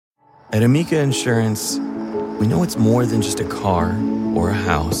At Amica Insurance, we know it's more than just a car or a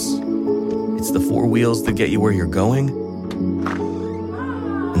house. It's the four wheels that get you where you're going and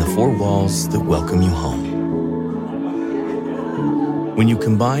the four walls that welcome you home. When you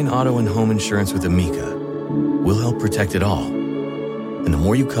combine auto and home insurance with Amica, we'll help protect it all. And the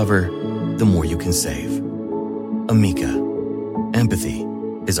more you cover, the more you can save. Amica. Empathy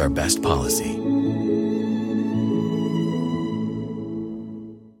is our best policy.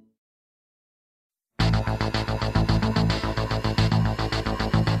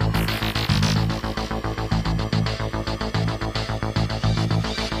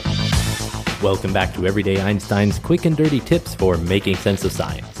 Welcome back to Everyday Einstein's quick and dirty tips for making sense of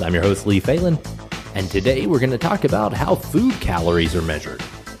science. I'm your host, Lee Phelan, and today we're going to talk about how food calories are measured.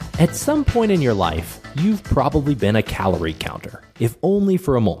 At some point in your life, you've probably been a calorie counter, if only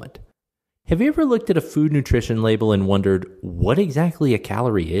for a moment. Have you ever looked at a food nutrition label and wondered what exactly a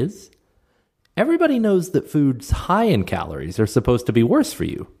calorie is? Everybody knows that foods high in calories are supposed to be worse for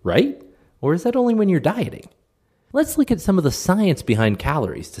you, right? Or is that only when you're dieting? Let's look at some of the science behind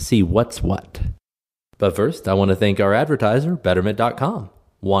calories to see what's what. But first, I want to thank our advertiser, Betterment.com.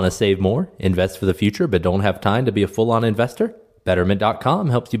 Want to save more, invest for the future, but don't have time to be a full-on investor? Betterment.com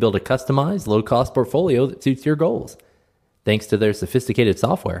helps you build a customized, low-cost portfolio that suits your goals. Thanks to their sophisticated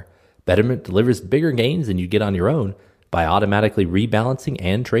software, Betterment delivers bigger gains than you get on your own by automatically rebalancing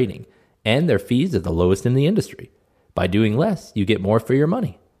and trading, and their fees are the lowest in the industry. By doing less, you get more for your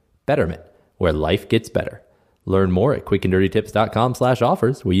money. Betterment, where life gets better. Learn more at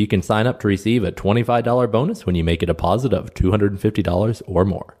quickanddirtytips.com/offers, where you can sign up to receive a $25 bonus when you make a deposit of $250 or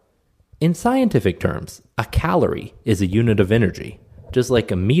more. In scientific terms, a calorie is a unit of energy, just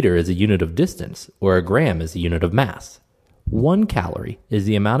like a meter is a unit of distance or a gram is a unit of mass. 1 calorie is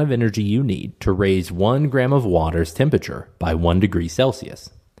the amount of energy you need to raise 1 gram of water's temperature by 1 degree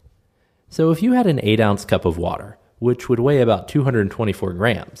Celsius. So if you had an 8-ounce cup of water, which would weigh about 224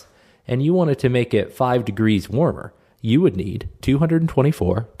 grams, and you wanted to make it 5 degrees warmer, you would need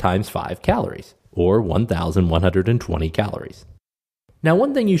 224 times 5 calories, or 1,120 calories. Now,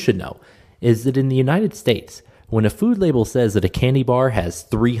 one thing you should know is that in the United States, when a food label says that a candy bar has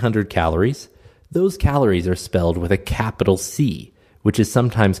 300 calories, those calories are spelled with a capital C, which is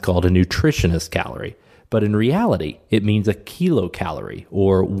sometimes called a nutritionist calorie, but in reality, it means a kilocalorie,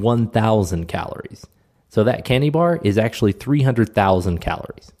 or 1,000 calories. So that candy bar is actually 300,000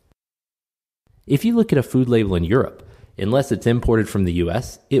 calories. If you look at a food label in Europe, unless it's imported from the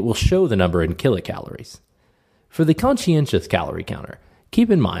US, it will show the number in kilocalories. For the conscientious calorie counter, keep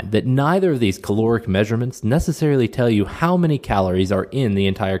in mind that neither of these caloric measurements necessarily tell you how many calories are in the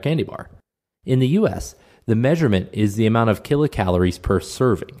entire candy bar. In the US, the measurement is the amount of kilocalories per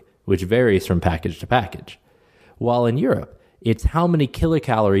serving, which varies from package to package. While in Europe, it's how many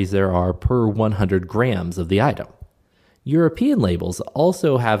kilocalories there are per 100 grams of the item. European labels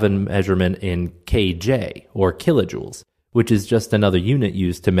also have a measurement in kJ, or kilojoules, which is just another unit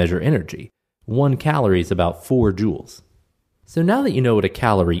used to measure energy. 1 calorie is about 4 joules. So now that you know what a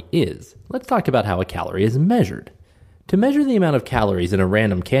calorie is, let's talk about how a calorie is measured. To measure the amount of calories in a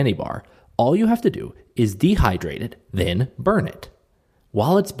random candy bar, all you have to do is dehydrate it, then burn it.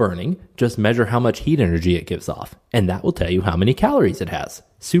 While it's burning, just measure how much heat energy it gives off, and that will tell you how many calories it has.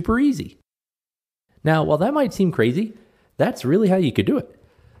 Super easy. Now, while that might seem crazy, that's really how you could do it.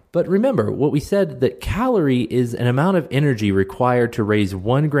 But remember what we said, that calorie is an amount of energy required to raise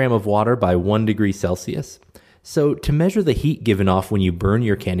 1 gram of water by 1 degree Celsius. So to measure the heat given off when you burn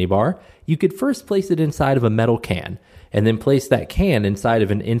your candy bar, you could first place it inside of a metal can, and then place that can inside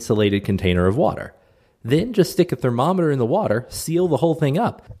of an insulated container of water. Then just stick a thermometer in the water, seal the whole thing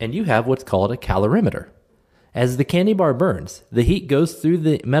up, and you have what's called a calorimeter. As the candy bar burns, the heat goes through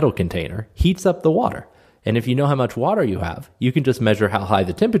the metal container, heats up the water. And if you know how much water you have, you can just measure how high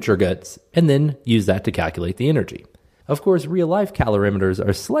the temperature gets and then use that to calculate the energy. Of course, real-life calorimeters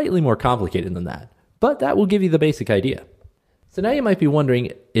are slightly more complicated than that, but that will give you the basic idea. So now you might be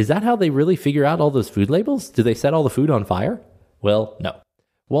wondering, is that how they really figure out all those food labels? Do they set all the food on fire? Well, no.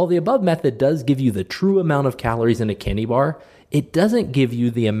 While the above method does give you the true amount of calories in a candy bar, it doesn't give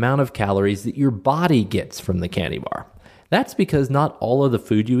you the amount of calories that your body gets from the candy bar. That's because not all of the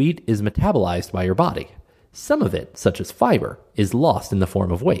food you eat is metabolized by your body. Some of it, such as fiber, is lost in the form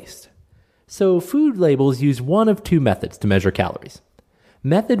of waste. So food labels use one of 2 methods to measure calories.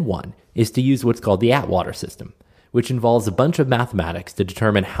 Method 1 is to use what's called the Atwater system, which involves a bunch of mathematics to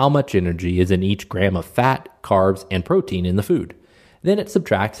determine how much energy is in each gram of fat, carbs, and protein in the food. Then it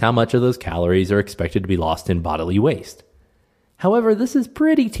subtracts how much of those calories are expected to be lost in bodily waste. However, this is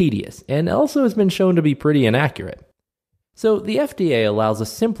pretty tedious and also has been shown to be pretty inaccurate. So the FDA allows a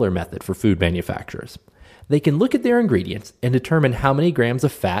simpler method for food manufacturers. They can look at their ingredients and determine how many grams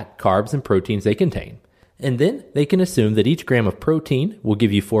of fat, carbs, and proteins they contain. And then they can assume that each gram of protein will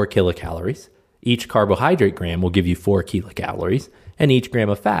give you 4 kilocalories, each carbohydrate gram will give you 4 kilocalories, and each gram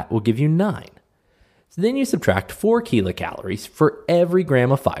of fat will give you 9. So then you subtract 4 kilocalories for every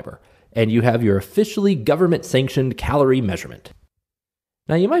gram of fiber, and you have your officially government-sanctioned calorie measurement.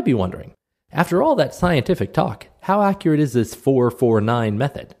 Now you might be wondering, after all that scientific talk, how accurate is this 4-4-9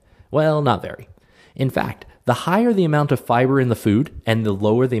 method? Well, not very. In fact, the higher the amount of fiber in the food and the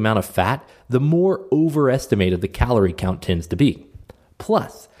lower the amount of fat, the more overestimated the calorie count tends to be.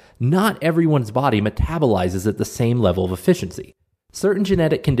 Plus, not everyone's body metabolizes at the same level of efficiency. Certain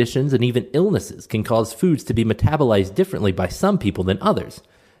genetic conditions and even illnesses can cause foods to be metabolized differently by some people than others.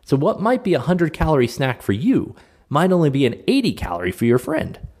 So what might be a 100-calorie snack for you might only be an 80-calorie for your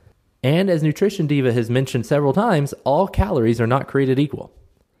friend. And as Nutrition Diva has mentioned several times, all calories are not created equal.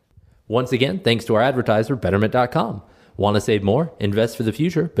 Once again, thanks to our advertiser, Betterment.com. Want to save more, invest for the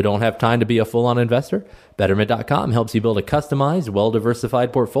future, but don't have time to be a full-on investor? Betterment.com helps you build a customized,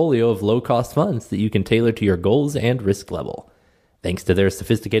 well-diversified portfolio of low-cost funds that you can tailor to your goals and risk level. Thanks to their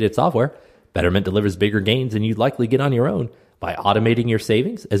sophisticated software, Betterment delivers bigger gains than you'd likely get on your own by automating your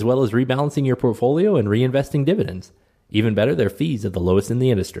savings, as well as rebalancing your portfolio and reinvesting dividends. Even better, their fees are the lowest in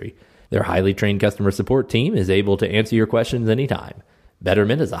the industry. Their highly trained customer support team is able to answer your questions anytime.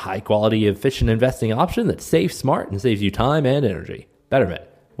 Betterment is a high-quality, efficient investing option that's safe, smart, and saves you time and energy. Betterment,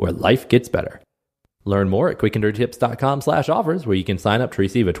 where life gets better. Learn more at quickanddirtytips.com/offers, where you can sign up to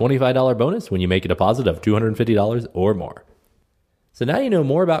receive a $25 bonus when you make a deposit of $250 or more. So now you know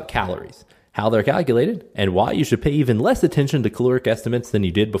more about calories, how they're calculated, and why you should pay even less attention to caloric estimates than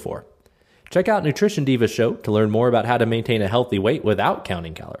you did before. Check out Nutrition Diva's show to learn more about how to maintain a healthy weight without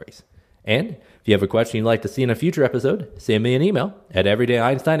counting calories. And if you have a question you'd like to see in a future episode, send me an email at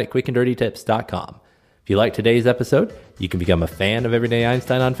everydayeinstein@quickanddirtytips.com. If you like today's episode, you can become a fan of Everyday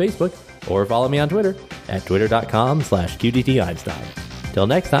Einstein on Facebook or follow me on Twitter at twitter.com/QDTEinstein. Till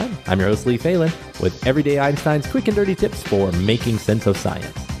next time, I'm your host Lee Phelan with Everyday Einstein's quick and dirty tips for making sense of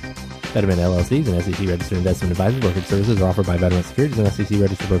science. Betterment LLC is an SEC-registered investment advisor. Brokerage services are offered by Betterment Securities, an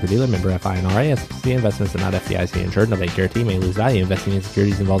SEC-registered broker-dealer, member FINRA. SEC investments are not FDIC insured. No bank guarantee may lose value. Investing in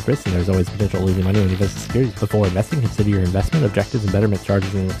securities involves risk, and there's always potential of losing money when you invest in securities. Before investing, consider your investment objectives and Betterment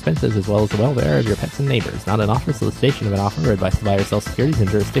charges and expenses, as well as the welfare of your pets and neighbors. Not an offer, solicitation of an offer, or advice to buy or sell securities in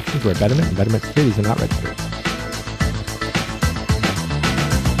jurisdictions where Betterment and Betterment Securities are not registered.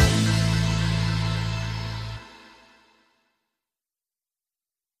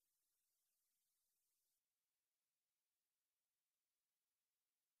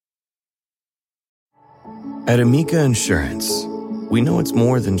 At Amica Insurance, we know it's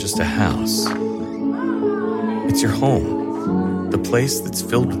more than just a house. It's your home, the place that's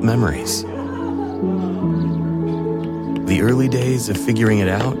filled with memories. The early days of figuring it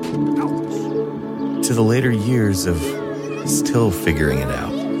out, to the later years of still figuring it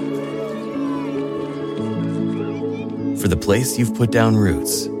out. For the place you've put down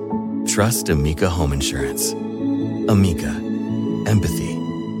roots, trust Amica Home Insurance. Amica, empathy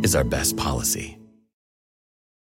is our best policy.